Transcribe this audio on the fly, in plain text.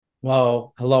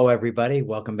Well, hello, everybody.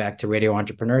 Welcome back to Radio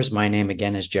Entrepreneurs. My name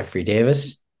again is Jeffrey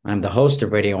Davis. I'm the host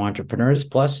of Radio Entrepreneurs.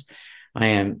 Plus, I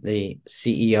am the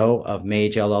CEO of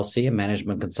Mage LLC, a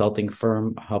management consulting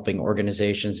firm helping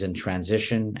organizations in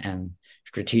transition and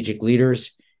strategic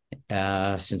leaders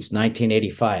since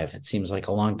 1985. It seems like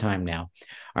a long time now.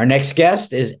 Our next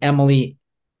guest is Emily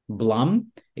Blum,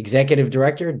 Executive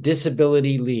Director,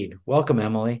 Disability Lead. Welcome,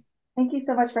 Emily. Thank you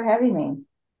so much for having me.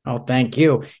 Oh, thank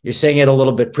you. You're saying it a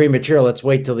little bit premature. Let's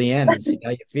wait till the end and see how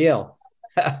you feel.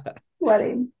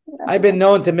 Wedding. I've been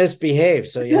known to misbehave,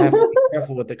 so you have to be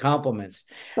careful with the compliments.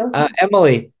 So,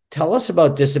 Emily, tell us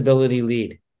about Disability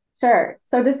Lead. sure.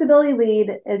 So, Disability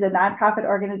Lead is a nonprofit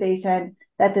organization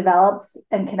that develops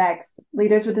and connects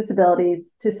leaders with disabilities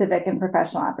to civic and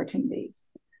professional opportunities.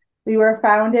 We were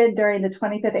founded during the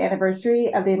 25th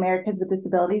anniversary of the Americans with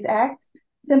Disabilities Act,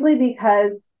 simply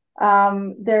because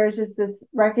there's just this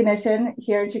recognition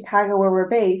here in Chicago, where we're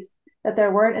based, that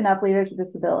there weren't enough leaders with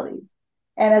disabilities.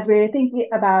 And as we were thinking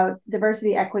about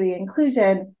diversity, equity,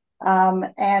 inclusion,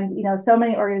 and so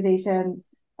many organizations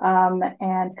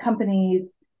and companies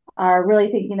are really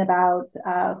thinking about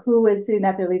who is sitting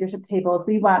at their leadership tables.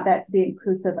 We want that to be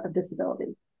inclusive of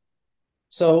disability.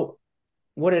 So,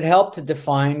 would it help to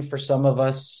define for some of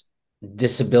us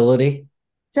disability?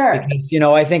 Sure. Because,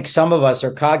 I think some of us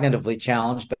are cognitively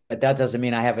challenged, but that doesn't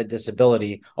mean I have a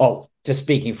disability. Oh, just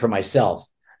speaking for myself.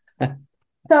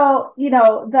 So,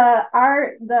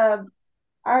 the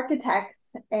architects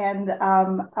and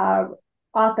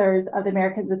authors of the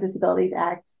Americans with Disabilities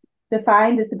Act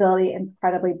define disability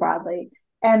incredibly broadly,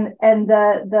 and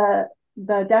the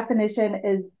definition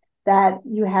is that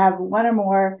you have one or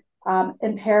more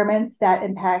impairments that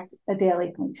impact a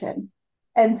daily function.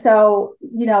 And so,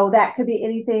 that could be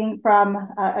anything from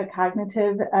a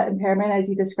cognitive impairment, as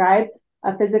you described,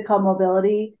 a physical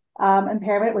mobility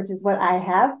impairment, which is what I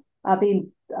have,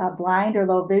 being blind or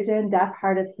low vision, deaf,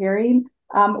 hard of hearing.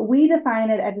 We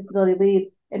define it at Disability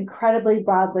Lead incredibly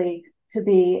broadly to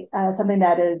be something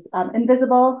that is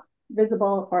invisible,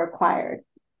 visible, or acquired.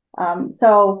 I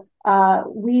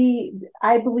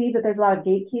believe that there's a lot of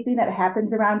gatekeeping that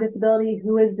happens around disability.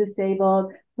 Who is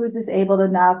disabled? Who's disabled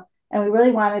enough? And we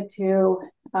really wanted to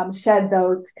shed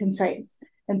those constraints.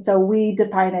 And so we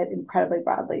define it incredibly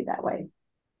broadly that way.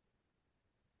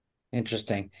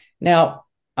 Interesting. Now,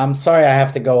 I'm sorry I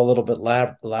have to go a little bit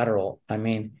lateral. I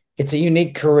mean, it's a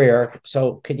unique career.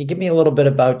 So, can you give me a little bit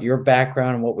about your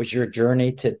background and what was your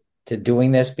journey to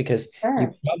doing this? Because you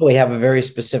Sure. probably have a very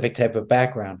specific type of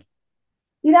background.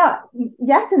 Yes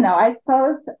and no, I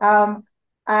suppose.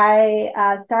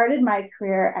 I started my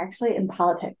career actually in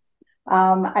politics.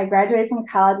 I graduated from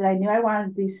college and I knew I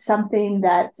wanted to do something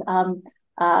that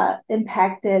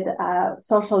impacted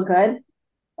social good.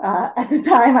 At the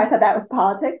time, I thought that was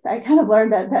politics. I kind of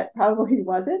learned that that probably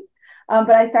wasn't.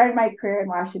 But I started my career in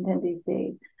Washington,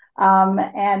 D.C.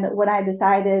 And when I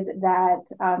decided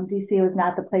that D.C. was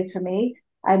not the place for me,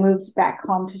 I moved back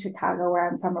home to Chicago, where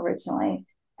I'm from originally,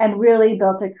 and really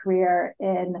built a career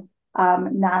in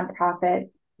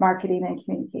nonprofit marketing and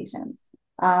communications.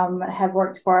 Have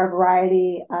worked for a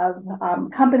variety of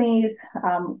companies,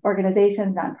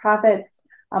 organizations, nonprofits,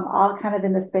 all kind of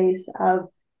in the space of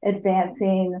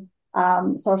advancing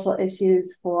social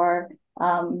issues for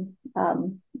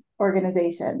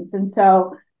organizations. And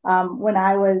so when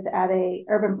I was at a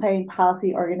urban planning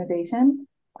policy organization,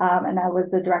 and I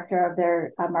was the director of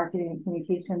their marketing and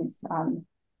communications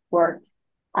work,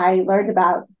 I learned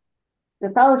about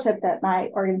the fellowship that my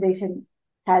organization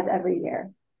has every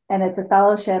year. And it's a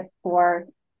fellowship for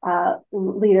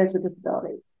leaders with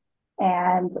disabilities.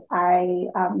 And I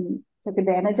took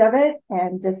advantage of it,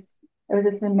 and it was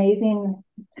just an amazing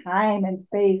time and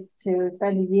space to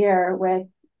spend a year with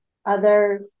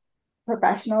other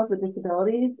professionals with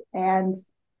disabilities. And,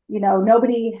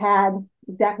 nobody had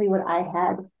exactly what I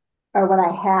had or what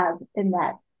I have in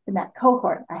that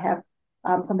cohort. I have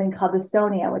something called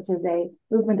dystonia, which is a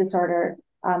movement disorder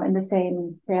in the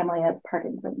same family as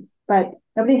Parkinson's. But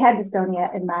nobody had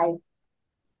dystonia in my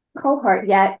cohort,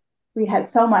 yet we had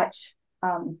so much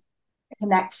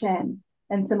connection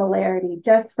and similarity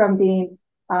just from being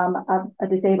a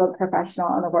disabled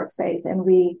professional in the workspace. And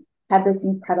we had this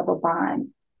incredible bond.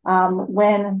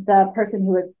 When the person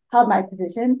who held my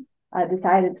position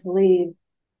decided to leave,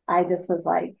 I just was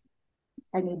like,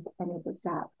 I need to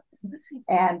stop,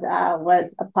 and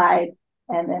was applied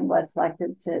and then was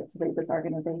selected to lead this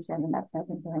organization. And that's what I've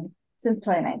been doing since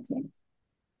 2019.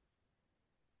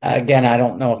 Again, I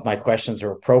don't know if my questions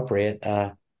are appropriate.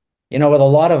 With a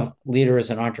lot of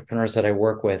leaders and entrepreneurs that I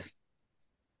work with,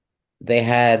 they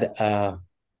had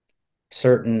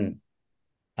certain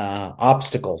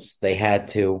obstacles they had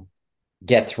to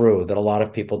get through that a lot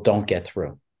of people don't get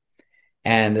through,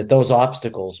 and that those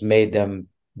obstacles made them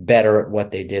better at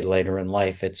what they did later in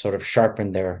life. It sort of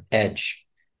sharpened their edge,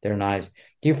 their knives.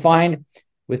 Do you find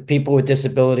with people with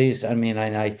disabilities, I mean,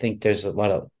 I think there's a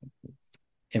lot of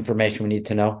information we need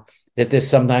to know, that this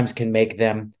sometimes can make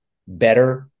them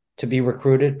better to be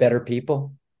recruited, better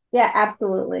people? Yeah,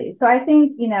 absolutely. So I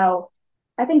think,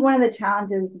 I think one of the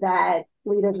challenges that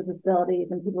leaders with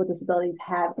disabilities and people with disabilities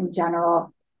have in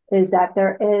general is that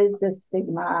there is this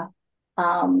stigma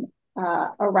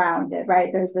around it,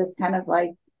 right? There's this kind of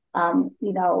like,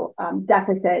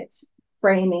 deficit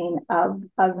framing of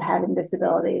having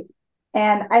disability.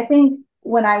 And I think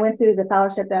when I went through the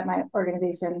fellowship that my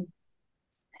organization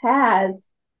has,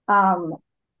 um,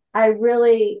 I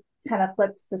really kind of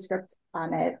flipped the script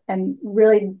on it and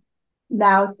really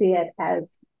now see it as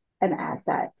an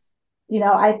asset.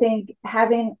 I think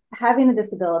having a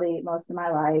disability most of my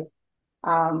life,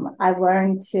 I've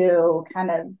learned to kind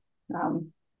of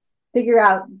figure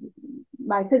out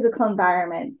my physical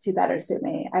environment to better suit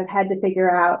me. I've had to figure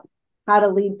out how to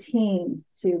lead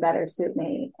teams to better suit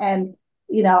me. And,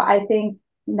 I think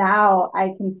now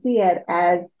I can see it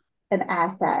as an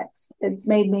asset. It's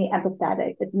made me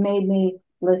empathetic. It's made me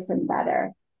listen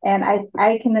better. And I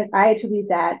attribute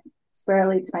that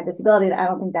squarely to my disability. I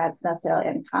don't think that's necessarily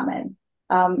uncommon.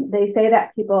 They say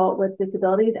that people with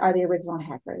disabilities are the original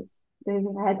hackers. They've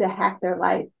had to hack their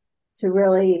life to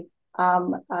really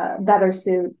better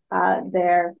suit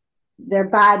their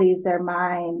bodies, their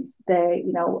minds.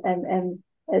 And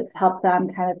it's helped them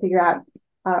kind of figure out,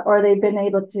 or they've been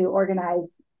able to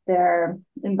organize their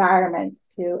environments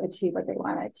to achieve what they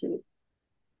want to achieve.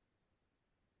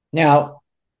 Now,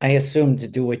 I assume to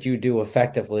do what you do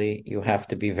effectively, you have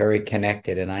to be very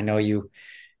connected. And I know you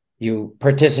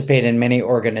participate in many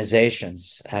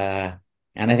organizations, and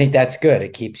I think that's good.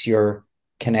 It keeps you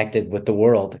connected with the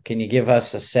world. Can you give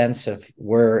us a sense of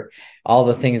where all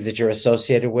the things that you're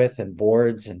associated with and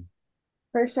boards and?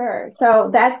 For sure. So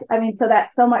that's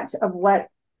so much of what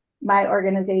my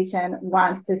organization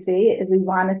wants to see is we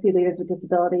want to see leaders with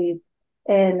disabilities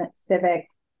in civic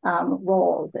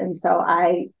roles. And so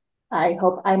I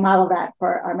hope I model that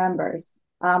for our members.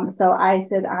 So I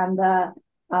sit on the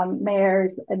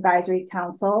Mayor's Advisory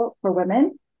Council for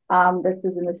Women. This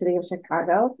is in the city of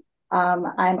Chicago.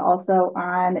 I'm also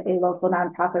on a local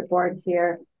nonprofit board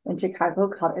here in Chicago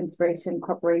called Inspiration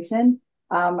Corporation.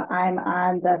 I'm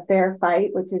on the Fair Fight,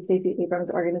 which is Stacey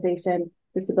Abrams' organization,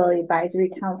 Disability Advisory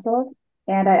Council.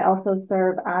 And I also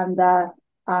serve on the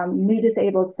New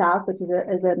Disabled South, which is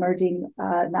an emerging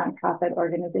nonprofit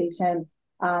organization.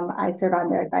 I serve on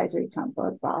their advisory council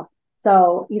as well.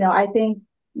 So, I think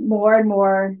more and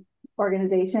more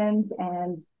organizations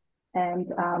and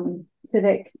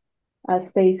civic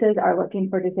spaces are looking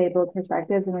for disabled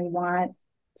perspectives, and we want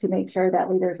to make sure that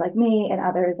leaders like me and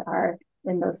others are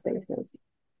in those spaces.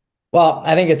 Well,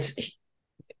 I think it's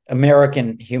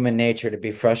American human nature to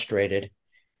be frustrated.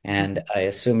 And I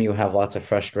assume you have lots of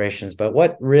frustrations, but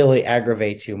what really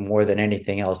aggravates you more than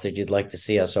anything else that you'd like to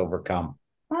see us overcome?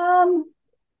 Um,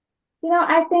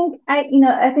 I think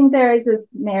there is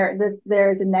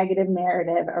there is a negative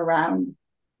narrative around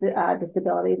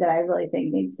disability that I really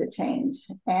think needs to change.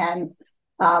 And,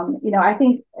 I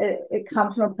think it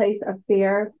comes from a place of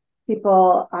fear.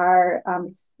 People are,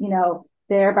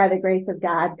 there by the grace of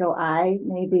God go I,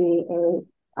 maybe the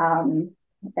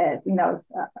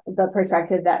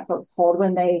perspective that folks hold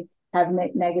when they have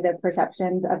negative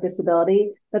perceptions of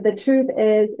disability. But the truth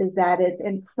is that it's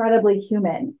incredibly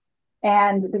human.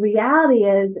 And the reality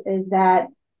is that,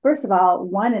 first of all,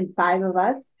 1 in 5 of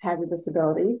us has a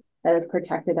disability that is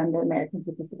protected under the Americans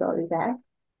with Disabilities Act.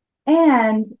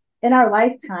 And in our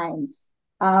lifetimes,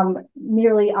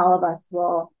 nearly all of us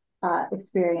will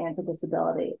experience a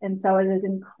disability. And so it is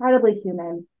incredibly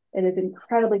human. It is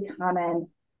incredibly common.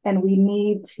 And we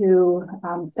need to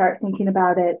start thinking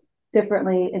about it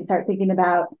differently and start thinking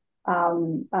about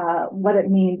what it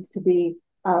means to be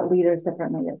leaders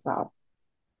differently as well.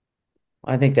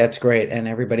 I think that's great. And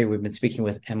everybody, we've been speaking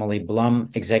with Emily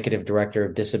Blum, Executive Director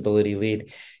of Disability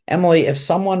Lead. Emily, if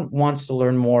someone wants to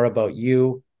learn more about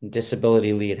you,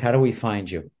 Disability Lead, how do we find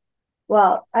you?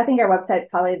 Well, I think our website is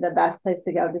probably the best place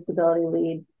to go,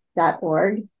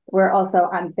 disabilitylead.org. We're also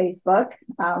on Facebook.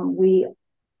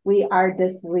 We are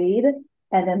DisLead,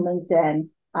 and then LinkedIn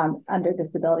under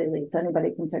Disability Lead. So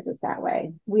anybody can search us that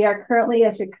way. We are currently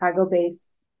a Chicago-based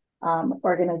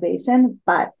organization,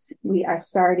 but we are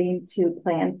starting to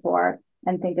plan for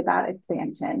and think about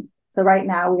expansion. So right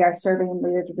now we are serving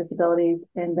leaders with disabilities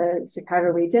in the Chicago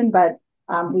region, but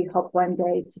we hope one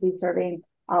day to be serving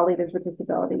all leaders with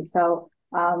disabilities. So,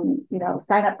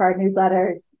 sign up for our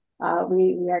newsletters.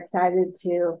 We are excited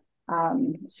to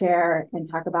share and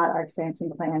talk about our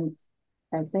expansion plans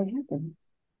as they happen.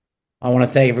 I want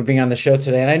to thank you for being on the show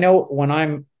today. And I know when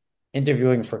I'm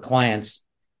interviewing for clients,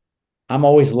 I'm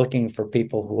always looking for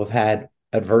people who have had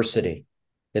adversity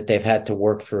that they've had to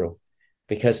work through,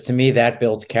 because to me, that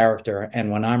builds character.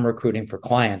 And when I'm recruiting for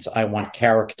clients, I want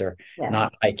character,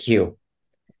 not IQ.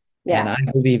 And I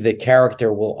believe that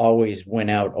character will always win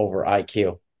out over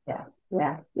IQ.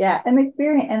 And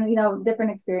experience, and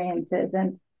different experiences.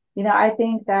 And I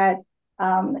think that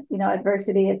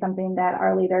adversity is something that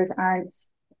our leaders aren't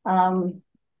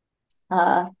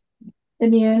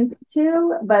immune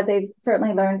to, but they've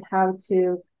certainly learned how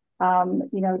to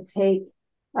take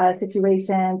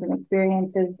situations and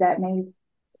experiences that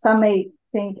some may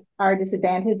think are a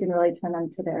disadvantage and really turn them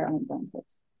to their own advantage.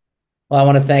 Well, I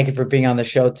want to thank you for being on the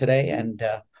show today, and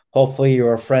hopefully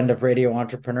you're a friend of Radio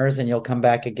Entrepreneurs and you'll come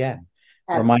back again.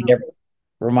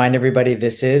 Remind everybody,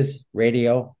 this is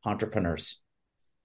Radio Entrepreneurs.